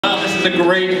just a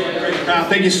great crowd.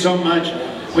 Thank you so much.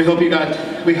 We hope we got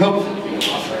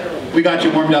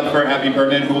you warmed up for Happy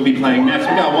Birthday, who will be playing next.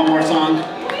 We got one more song.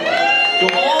 To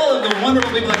all of the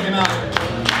wonderful people that came out.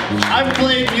 I've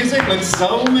played music with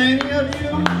so many of you.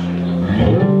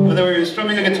 Whether we were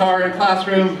strumming a guitar in a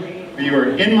classroom, or you were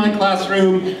in my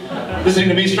classroom, listening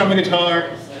to me strum a guitar,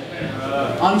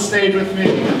 on stage with me,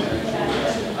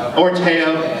 or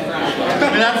Taeo.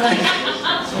 I mean, that's like,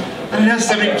 I don't know,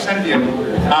 70% of you.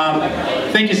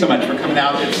 Thank you so much for coming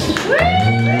out. It's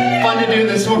fun to do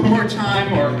this one more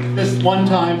time, or this one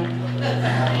time.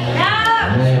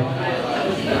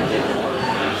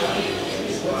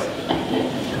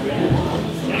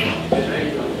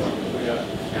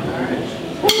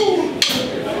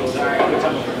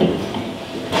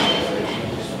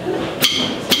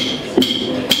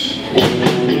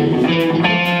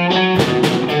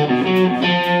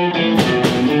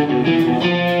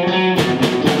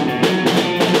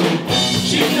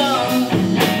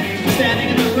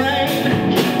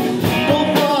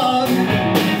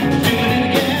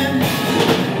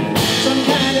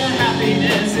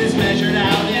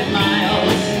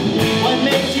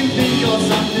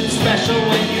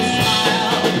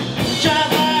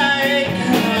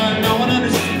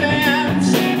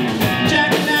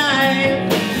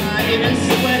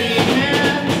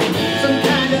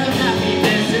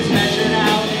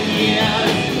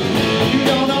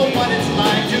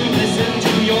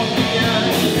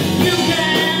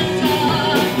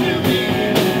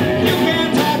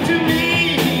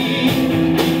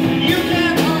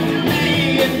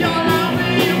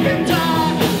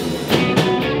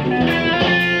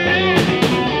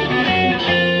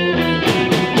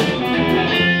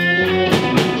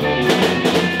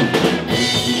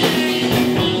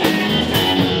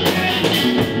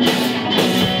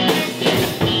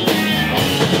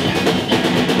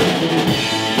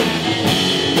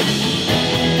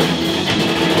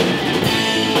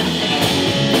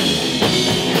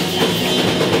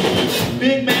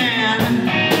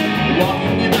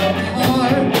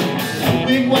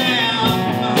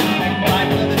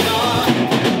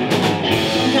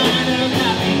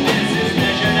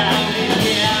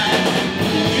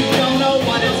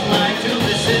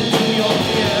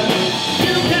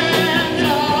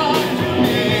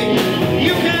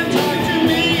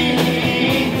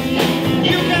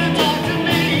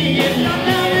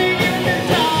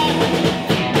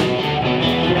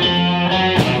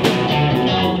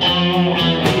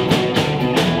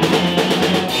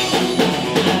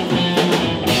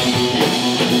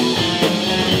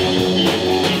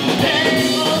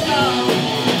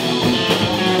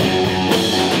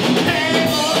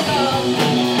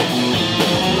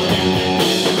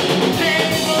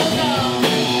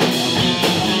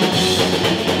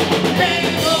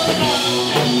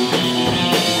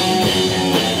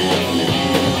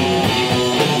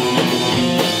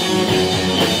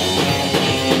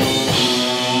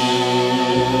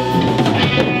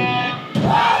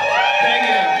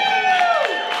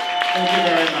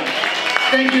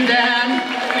 Thank you, Dan.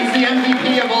 He's the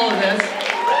MVP of all of this.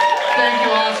 Thank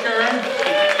you, Oscar.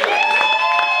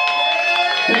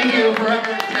 Thank you,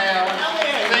 forever, Taeo.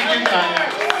 Thank you,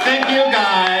 guys. Thank you,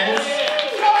 guys.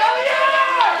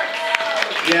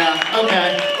 Yeah, okay.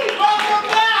 Welcome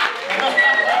back!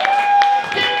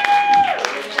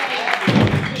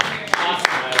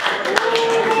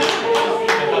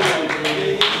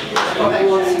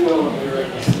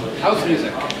 House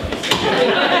music.